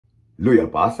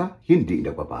Loyal pasa, hindi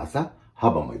nagpapasa,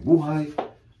 habang may buhay,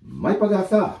 may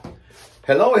pag-asa.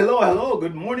 Hello, hello, hello.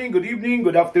 Good morning, good evening,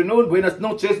 good afternoon, buenas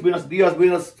noches, buenos dias,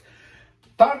 buenas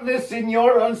tardes,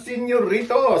 señor and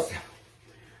señoritos.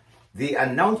 The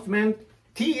announcement,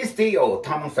 TSTO,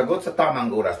 tamang sagot sa tamang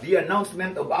oras. The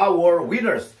announcement of our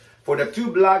winners for the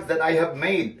two vlogs that I have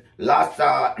made last,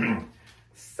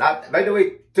 by the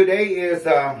way, today is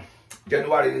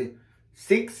January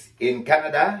 6 in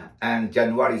Canada and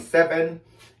January 7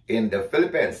 in the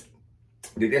Philippines.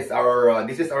 This is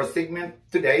our segment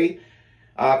today.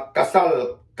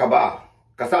 Kasal ka ba?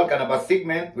 Kasal ka na ba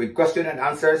segment with question and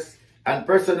answers and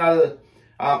personal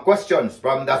questions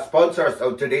from the sponsors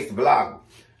of today's vlog.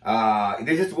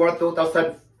 This is worth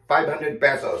 2,500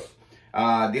 pesos.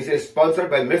 This is sponsored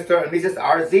by Mr. and Mrs.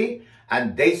 RZ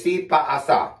and Daisy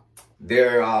Paasa.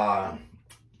 Their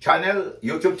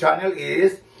YouTube channel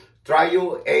is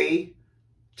Tryo A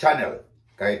channel.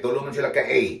 Kaya tulungan sila kay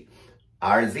A.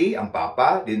 RZ, ang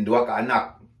papa, din dua ka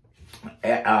anak.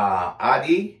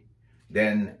 Adi,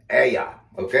 then Eya.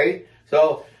 Okay?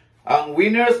 So, ang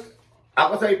winners,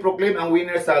 ako sa i-proclaim ang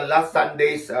winners sa last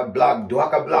Sunday's vlog. Duha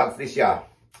ka vlogs ni siya.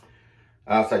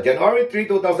 Sa January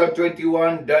 3,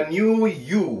 2021, the new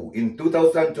you in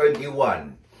 2021.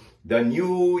 The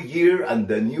new year and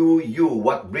the new you.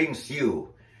 What brings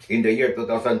you in the year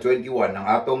 2021? Ang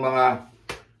atong mga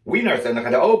winners na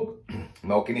nakadaog.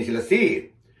 Maukini sila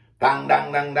si Tang dang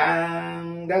dang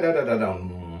dang da da da da dang.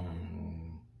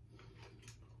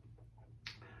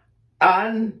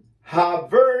 And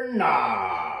Haverna.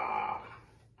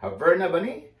 Haverna ba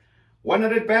ni?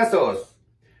 100 pesos.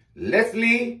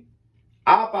 Leslie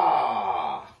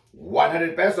Apa.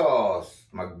 100 pesos.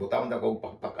 Magbutang na kong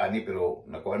pakpakani pero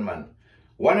nakuhan man.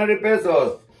 100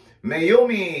 pesos.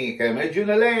 Mayumi, kay medyo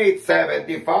na late,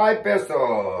 75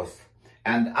 pesos.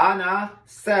 And Ana,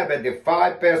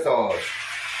 75 pesos.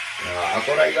 Ako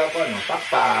na ikaw pa, no?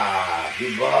 Pakpak.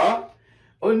 Diba?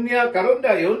 Unya, karon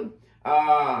da yun.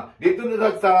 Dito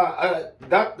na sa,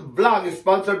 that vlog is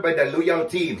sponsored by the Loyal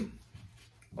Team.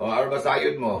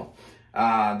 Arbasayod mo.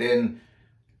 Then,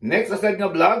 next aside nga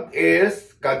vlog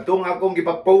is, kadtong akong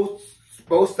ipapost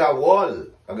sa wall.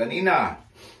 Kaganina.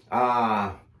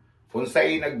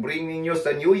 Unsay nag-bring ninyo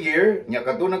sa New Year, nya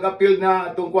kadto nag-appeal na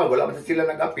atong kuan, wala man sila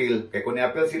nag-appeal. Kay kung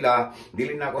ni-appeal sila,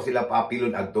 dili na ako sila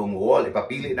pa-appealon atong wall,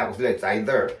 ipapili na ako sila, it's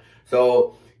either.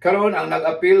 So, karon ang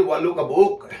nag-appeal 8 ka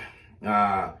buok.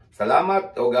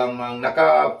 Salamat og ang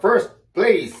naka first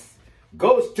place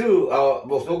goes to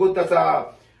busugod ta sa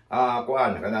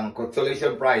kuan kanang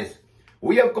consolation prize.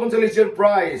 We have consolation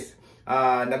prize.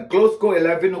 Nag-close ko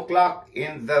 11 o'clock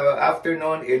in the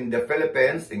afternoon in the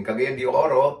Philippines, in Cagayan de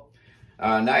Oro.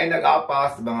 Naay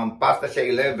nag-apas, mga pasta siya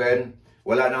 11.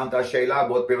 Wala na ang siya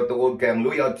ilabot, pero tungod kay ang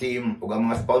Loyal Team o ang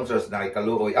mga sponsors na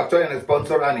ikaluoy. Actually, ang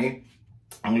nag-sponsor ani,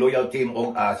 ang Loyal Team o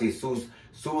si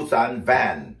Susan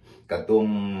Van.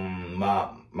 Katong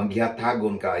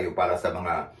maghihatagon kayo para sa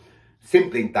mga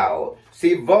simpleng tao.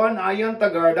 Si Von Ayan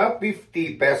Tagarda,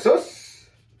 50 pesos.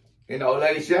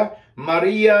 Inaulay siya.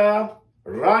 Maria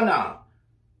Rana,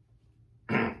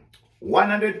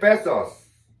 100 pesos.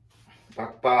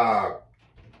 Pakpak.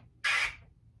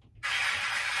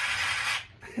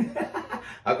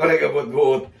 Ako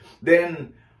nag-abot-buot.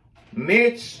 Then,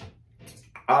 Mitch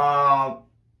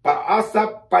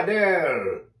Paasap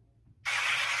Pader,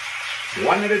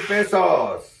 100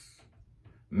 pesos.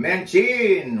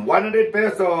 Menchin, 100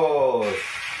 pesos.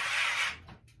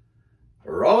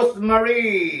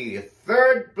 Rosemary,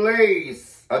 third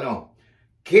place.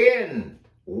 Ken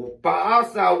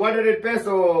Paasa, 100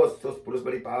 pesos. Sus, pulos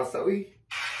ba ni Paasa, uy?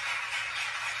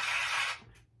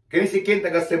 Kaya si Ken,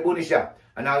 taga Cebu ni siya.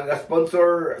 Ang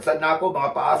nag-sponsor sa nako,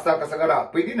 mga Paasa kasagara.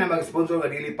 Pwede na mag-sponsor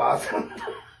ng dili Paasa.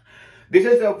 This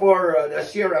is for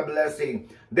share a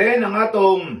blessing. Then, ang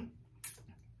atong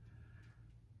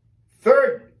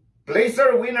third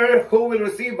placer winner who will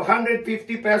receive 150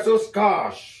 pesos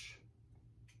cash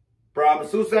from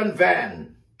Susan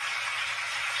Van.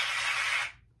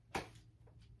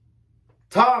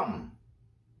 Tom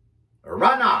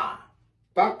Rana.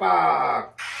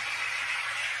 Pakpak.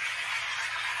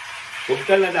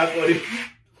 Punta na ako rin.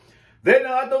 Then,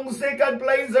 ang atong second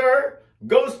placer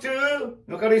goes to,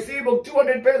 naka-receive of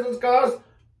 200 pesos cash,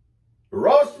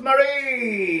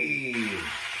 Rosemary.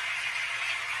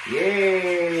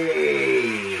 Yay!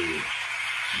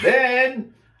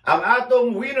 Then, ang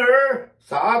atong winner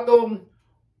sa atong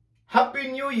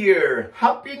Happy New Year,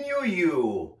 Happy New You.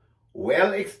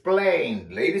 Well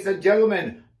explained, ladies and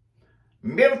gentlemen.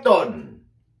 Milton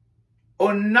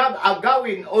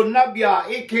Agawin Onabia,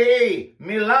 aka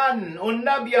Milan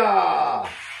Onabia.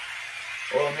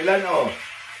 Oh, Milan, oh.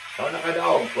 Ako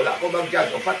nakadaog. Wala ko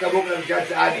mag-judge. Upat ka buong nag-judge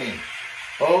sa ani.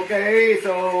 Okay, so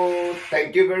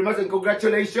thank you very much and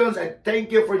congratulations and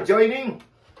thank you for joining.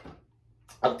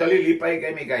 Actually, lipay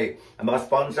kami kay ang mga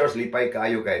sponsors, lipay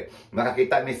kayo kay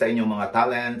makakita mi sa inyong mga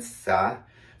talents.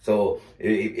 So,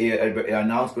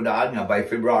 i-announce ko daan nga by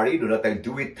February, doon natin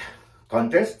do it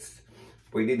contests.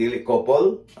 Pwede dili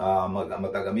couple,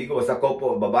 matag-amigo sa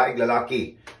couple, babae,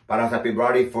 lalaki, para sa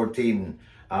February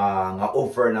 14 nga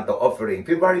offer na to, offering.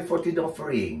 February 14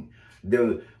 offering,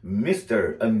 the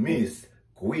Mr. and Miss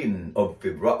Queen of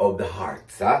the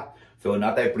Hearts, ha? So,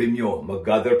 natay premyo,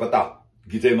 mag-gather pa ta.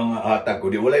 Gitay mga hatag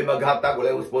ko. Di walay maghatag,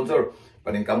 walay sponsor.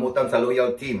 Paningkamutan sa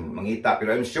loyal team, mangita.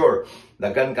 Pero I'm sure,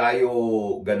 daghan kayo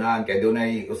ganahan. Kaya doon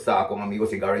ay usa akong amigo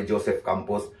si Gary Joseph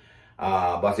Campos.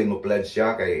 Basin mo pledge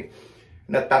siya kay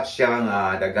na-touch siya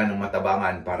nga daghan ng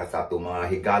matabangan para sa ato mga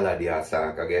higala diha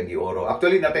sa Cagayan de Oro.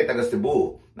 Actually, natay taga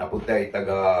Cebu. Napuntay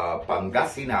taga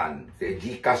Pangasinan. Si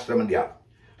Gcash naman diha.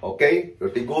 Okay? So,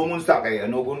 tigumon sa kay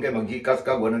anugon kay mag-Gcash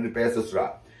ka, 100 pesos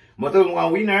ra. Moto mga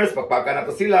winners, pakpakan na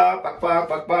to sila. Pakpak,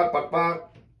 pakpak, pakpak.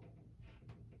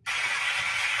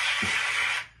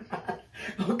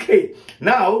 Okay.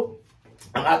 Now,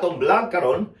 ang atong vlog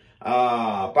karon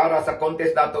para sa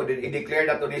contest nato, i-declare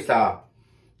nato ni sa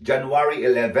January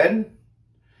 11.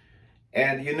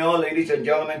 And you know, ladies and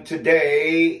gentlemen,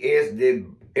 today is the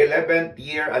 11th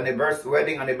year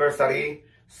wedding anniversary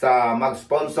sa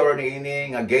mag-sponsor ni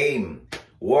ini nga game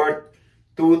worth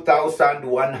 2,100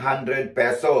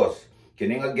 pesos.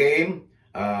 Kini nga game,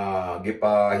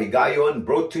 gipahigayon,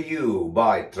 brought to you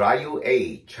by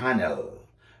TSTO channel.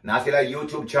 Na sila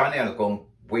YouTube channel, kung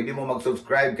pwede mo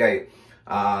mag-subscribe kay,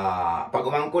 pag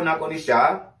umangkon ako ni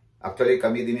siya, actually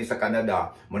kami din sa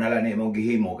Canada, munala ni mong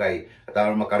gihimo kay, at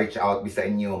maka-reach out bisa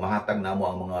inyo, mahatag na mo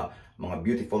ang mga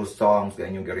beautiful songs na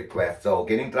inyong request. So,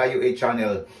 kining TSTO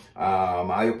channel,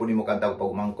 maayo po ni mo kanta pag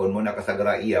umangkon mo na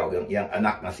kasagara iya, iyang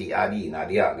anak na si Adi,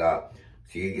 Nadia,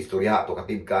 si istorya,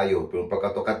 tukatib kayo, pero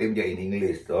pagkatukatib niya in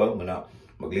English, so,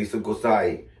 maglisod ko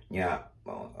say, niya,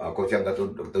 ako siya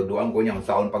katuduan ko niya,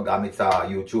 saon paggamit sa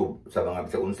YouTube, sa mga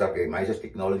sa unsa kay Mysos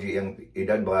Technology, yung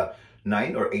edad ba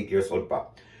 9 or 8 years old pa.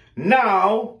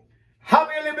 Now,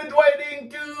 happy 11th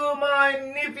wedding to my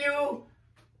nephew,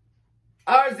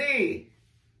 RZ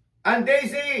and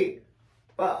Daisy,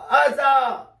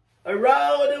 paasa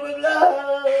around the world.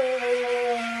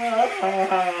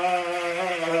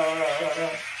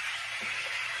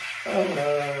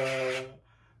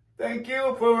 Thank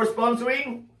you for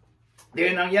sponsoring.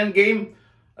 Then ang yan game,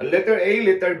 letter A,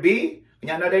 letter B,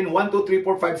 kanya na din 1, 2, 3,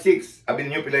 4, 5, 6.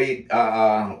 Abin nyo pilay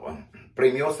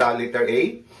premyo sa letter A,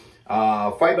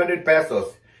 500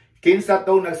 pesos. Kinsa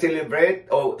to nag-celebrate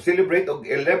o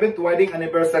 11th wedding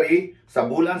anniversary sa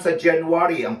bulan sa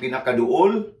January, ang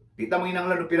pinakaduol. Dita mo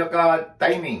inanglan ng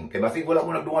pinaka-timing. Kaya basig wala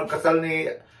mo nagdungal kasal ni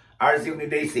RZ ni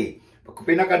Daisy. Pag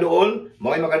pinakaduol,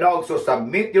 mo'y magadaog. So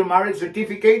submit your marriage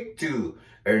certificate to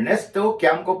Ernesto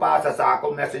Kiamco pa sa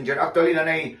akong messenger. Actually,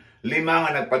 nanay 5 nga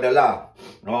nagpadala.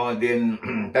 Then,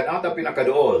 tanaw ta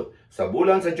pinakaduol. Sa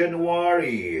bulan sa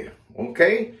January.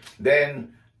 Okay?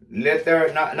 Then,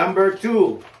 number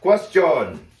 2,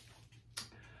 question.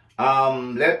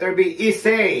 Letter B,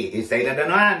 isay. Isay na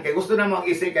danan. Kaya gusto na mga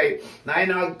isay kay naay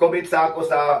nag-comment sa ako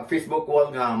sa Facebook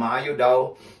wall nga maayo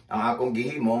daw ang akong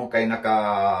gihimo kay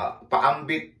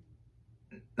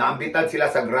naambitan sila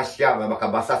sa grasya,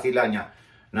 makabasa sila niya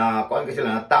na kuan ka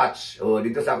sila na touch o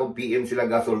dito sa akong PM sila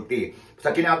gasulti.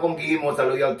 Sa kinakong gihimo sa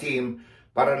loyal team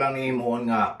para lang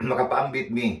nihimoon nga makapaambit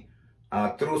mi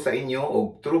true sa inyo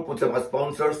o true po sa mga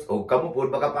sponsors o kamo po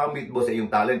makapaambit mo sa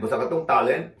iyong talent. Sa katong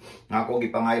talent nga akong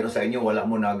gipangayo sa inyo wala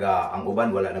mo ang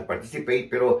uban wala nag-participate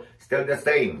pero still the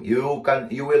same. You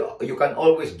can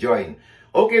always join.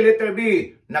 Okay, letter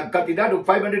B, nagkantidad og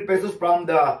 500 pesos from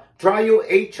the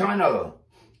TSTO channel.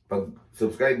 Pag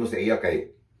subscribe mo sa iya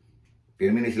kay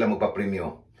pirmi sila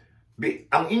magpa-premyo.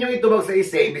 Ang inyong itubag sa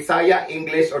isay, Bisaya,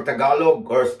 English, or Tagalog,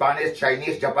 or Spanish,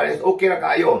 Chinese, Japanese, okay ra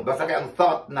kayo. Basta kay ang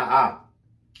thought na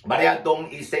bariya tong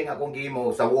isay nga akong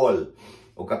gihimo sa wall.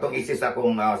 O katong isay sa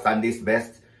akong Sunday's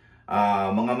Best.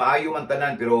 Mga maayo man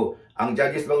tanan, pero ang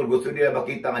judges ba gusto nila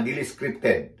makita nga dili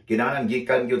scripted. Kinahanglan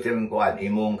gikan gyud silang kuan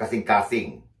imong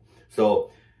kasing-kasing.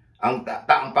 So, ang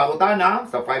pangutana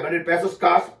sa 500 pesos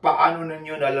cash, paano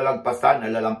ninyo nalalampasan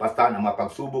ang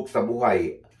mapagsubok sa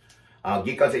buhay?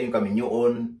 Gikan sa inyong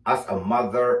kaminyoon as a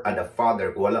mother and a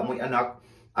father. Kung wala mo'y anak,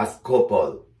 as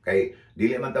couple. Okay?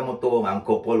 Dili man tamo to ang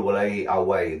couple walay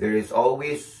away. There is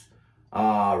always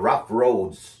rough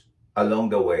roads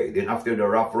along the way. Then after the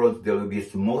rough roads, there will be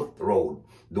smooth road.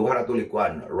 Duha ra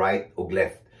tulikuan, right o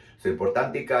left. So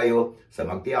importante kayo sa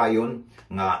magtiayon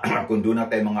nga kung doon na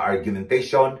tayo mga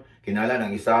argumentation, kinala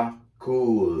ng isa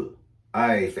cool,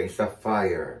 ay sa isa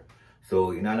fire.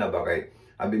 So inana ba kay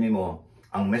abi nimo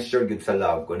ang measure gid sa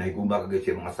love kung nahigugma ka gid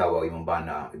sa mga asawa imong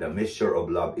bana, the measure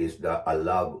of love is a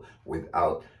love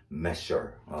without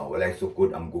measure. Walay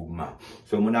sukod ang gugma.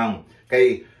 So munang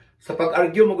kay sa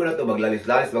pag-argue mo guna to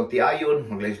maglalis-lalis, magtiayon,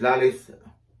 maglalis-lalis.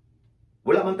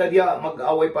 Wala man tadya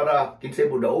mag-away para kinsay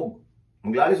mo daog.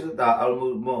 Maglalis ta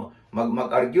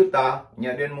mag-argue ta,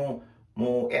 nya din mo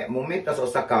meet ta sa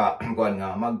usa ka kuan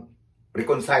nga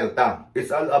mag-reconcile ta. It's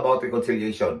all about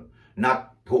reconciliation,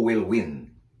 not who will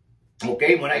win.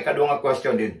 Okay, muna ikaduha nga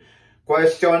question din.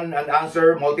 Question and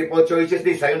answer, multiple choices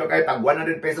din. Sayo na kayo tag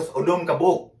 100 pesos unom ka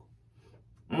book.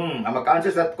 Ang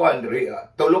maka-answer sa kuan,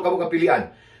 tulo ka mo kapilian.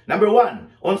 Number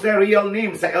 1, unsa real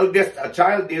name sa eldest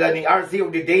child nila ni RC o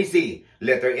ni Daisy?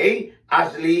 Letter A,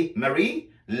 Ashley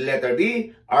Marie. Letter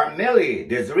B, Armeli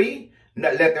Desiree.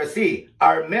 Letter C,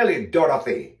 Armeli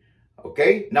Dorothy.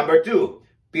 Okay? Number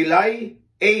 2, pilay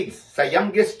age sa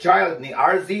youngest child ni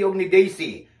RZ o ni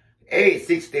Daisy? A,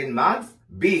 16 months.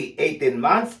 B, 18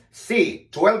 months. C,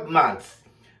 12 months.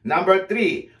 Number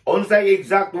 3, unsay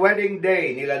exact wedding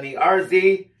day nila ni RZ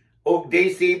o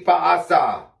Daisy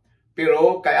paasa?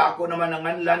 Pero kay ako naman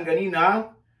nanganlan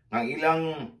ganina, ang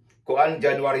ilang kuan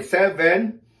January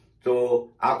 7. So,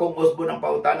 akong usbo ng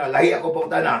pautana, lahi ako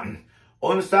pautana.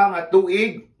 Unsa nga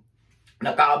tuig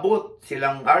nakaabot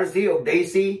silang RZ o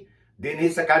Daisy dinhi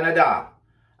sa Canada.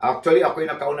 Actually, ako'y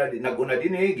nag-una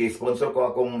din gi-sponsor ko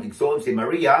akong igsoon si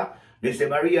Maria. Din si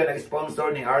Maria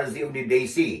nag-sponsor ni RZ o ni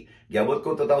Daisy. Giabot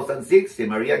ko 2006, si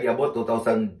Maria giabot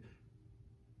 2010.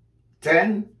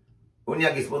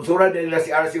 Unya gisponsoran nila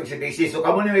si RZ o si Daisy. So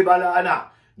kamo ni may bala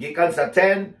ana, gikan sa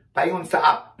 10 paingon sa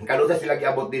app. Kalusa sila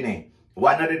giabot din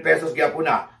 100 pesos gyapon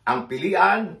na. Ang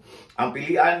pilian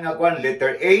nga kuan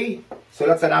letter A.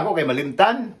 Sulat sa nako kay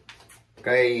malimtan.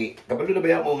 Kay kapag na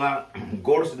ba mo nga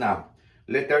course na.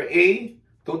 Letter A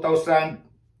 2011.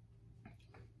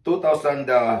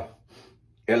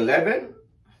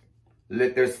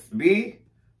 Letter B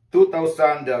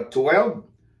 2012.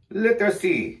 Letter C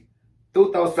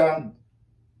 2013.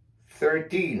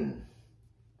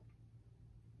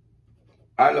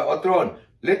 Otron.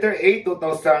 Letter A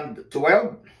 2012.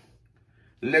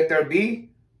 Letter B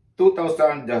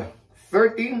 2013.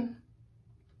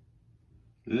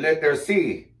 Letter C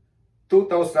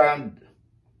 2014.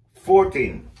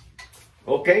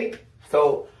 Okay?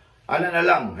 So, ano na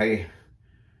lang, hey,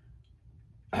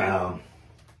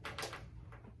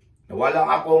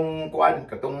 nawala akong kuan,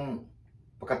 katong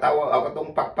pagkatawa,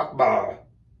 katong pakpak ba?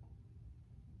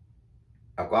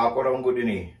 Ako raw ang good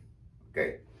din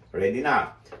Okay, ready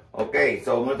na. Okay,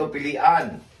 so muna itong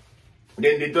pilian.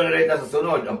 Then dito na rin sa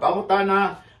sunod. Ang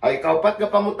pangutana ay kaupat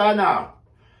ka pangutana.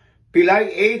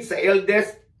 Pilay age sa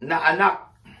eldest na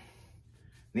anak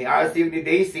ni RC ni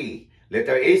Daisy.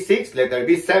 Letter A 6, letter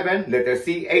B 7, letter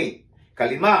C 8.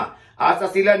 Kalima, asa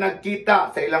sila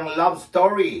nagkita sa ilang love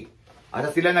story?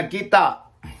 Asa sila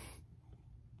nagkita?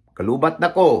 Kalubat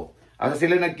na ko. Asa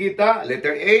sila nagkita?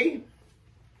 Letter A,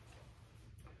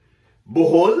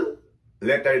 Bohol.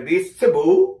 Letter B,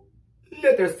 Cebu.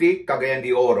 Letter C, Cagayan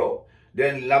de Oro.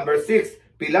 Then number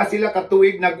 6, pila sila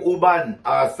katuig nag-uban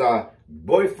as a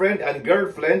boyfriend and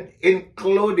girlfriend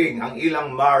including ang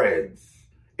ilang marriage.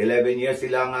 11 years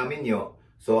sila nga minyo.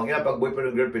 So ang ilang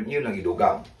pag-boyfriend and girlfriend niyo lang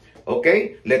idugang.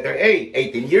 Okay? Letter A,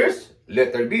 18 years.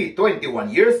 Letter B, 21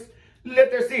 years.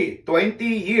 Letter C, 20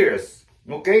 years.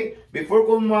 Okay? Before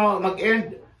ko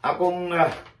mag-end, akong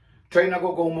try na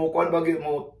ko kung mo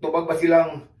tubag ba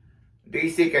silang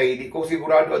Daisy kay di ko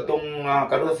sigurado itong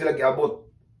kalusa sila giabot.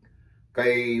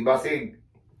 Kay basig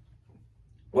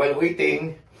while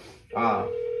waiting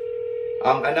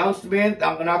ang announcement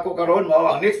ang nako karon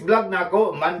mao ang next vlog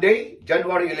nako Monday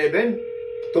January 11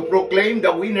 to proclaim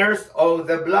the winners of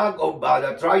the vlog of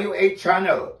the Trio 8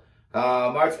 channel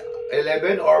March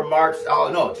 11 or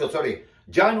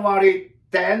January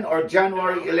 10 or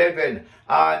January 11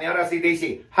 niyara si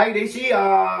Daisy. Hi Daisy,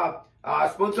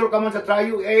 sponsor ka man sa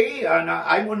Trio A and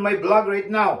I'm on my vlog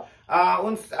right now.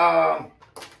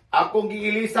 Akong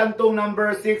giilisan tong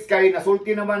number 6 kay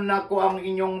nasulti naman nako ang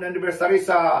inyong anniversary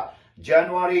sa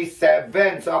January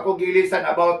 7. So ako giilisan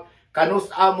about kanus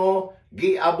amo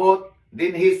giabot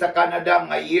dinhi sa Canada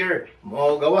nga year.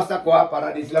 Mo gawas ako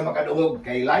para di sila makaduhog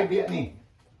kay live yan ni.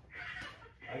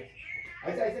 Ay.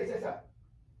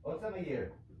 Unsa nga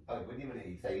year? Pwede mo na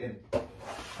i-silent.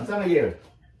 Unsa nga year?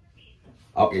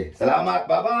 Okay, salamat.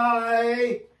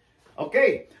 Bye-bye.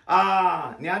 Okay.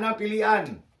 Niya na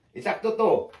pilian. Isakto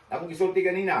to. Akong gisulti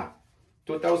kanina.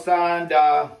 2000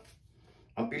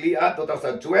 Ang pilian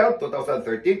 2012,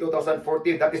 2013,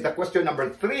 2014. That is the question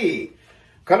number 3.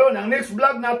 Karon ang next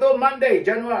vlog na to Monday,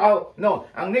 January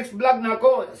ang next vlog na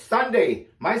ko Sunday.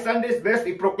 My Sunday's best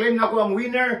i-proclaim na ko ang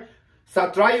winner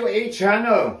sa Trio A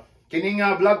channel. Kini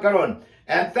nga vlog karon.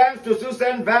 And thanks to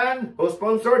Susan Van who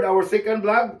sponsored our second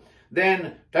vlog.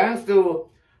 Then thanks to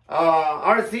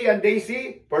RC and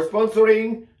Daisy for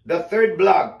sponsoring the third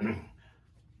vlog.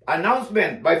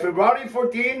 Announcement by February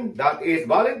 14, that is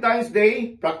Valentine's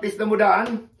Day. Practice na mo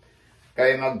daan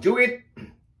kay mag-juit.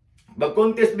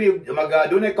 Mag-contest,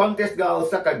 dunay contest ga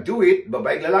sa ka-juit,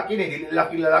 babae lalaki ni, dili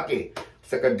lalaki.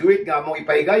 Sa ka-juit nga mong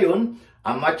ipahigayon,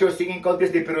 ang mature singing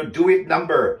contest di pero juit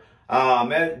number.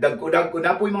 Dag-dag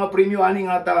na po yung mga premyo ani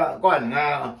nga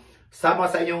nga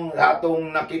sama sa inyong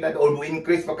atong nakita o mo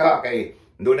increase pa ka kay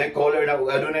dunay caller na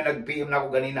dunay nag-PM na ako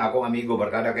ganina akong amigo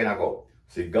barkada kay nako.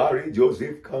 Si Gary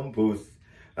Joseph Campos.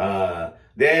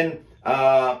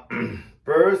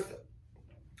 First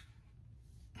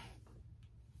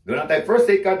doon na tayo first,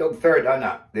 second, o third,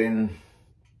 ana. Then,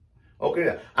 okay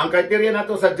na. Ang criteria na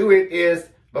to sa do it is,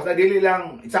 basta dili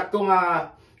lang, eksakto nga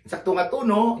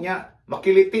tuno, niya,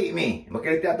 makiliti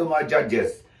ato mga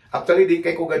judges. Actually, di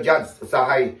kay ko ga-judge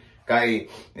usahay, kay,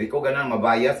 di ko ganang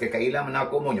mabayas, kay kailangan man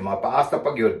ako mo, yung mga paasta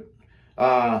pag yun.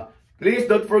 Please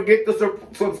don't forget to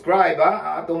subscribe,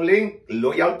 atong link,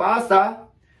 Loyal Paasa,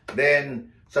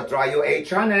 then, sa Trio A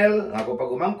channel, ako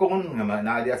pag umangkon,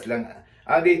 naadias lang,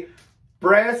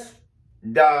 press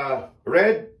the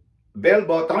red bell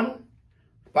button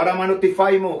para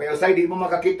ma-notify mo. Kaya sa di mo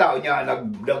makakita niya,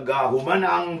 naghuman na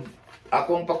ang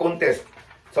akong pa-contest.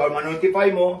 So,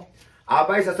 ma-notify mo,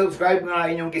 abay sa subscribe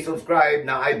nga inyong kisubscribe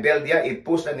na i-bell dia,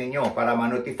 i-push na ninyo para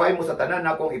ma-notify mo sa tanan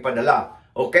na akong ipadala.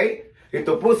 Okay?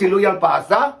 Ito po si Loyal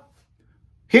Paasa,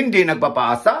 hindi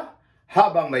nagpapaasa,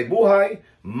 habang may buhay,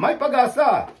 may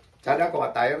pag-asa. Sana ko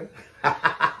attire.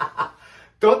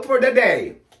 Thought for the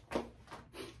day.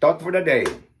 Thought for the day.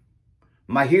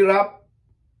 Mahirap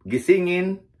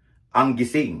gisingin ang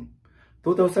gising.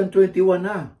 2021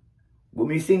 na.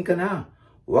 Gumising ka na.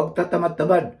 Huwag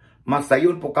tatamad-tamad.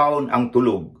 Masayon po kaon ang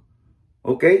tulog.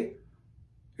 Okay?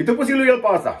 Ito po si Loyal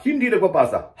Paasa. Hindi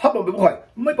nagpapasa. Habang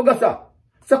buhay, may pag-asa.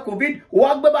 Sa COVID,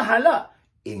 huwag mabahala.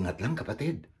 Ingat lang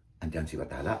kapatid. Andiyan si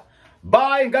Batala.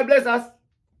 Bye! God bless us!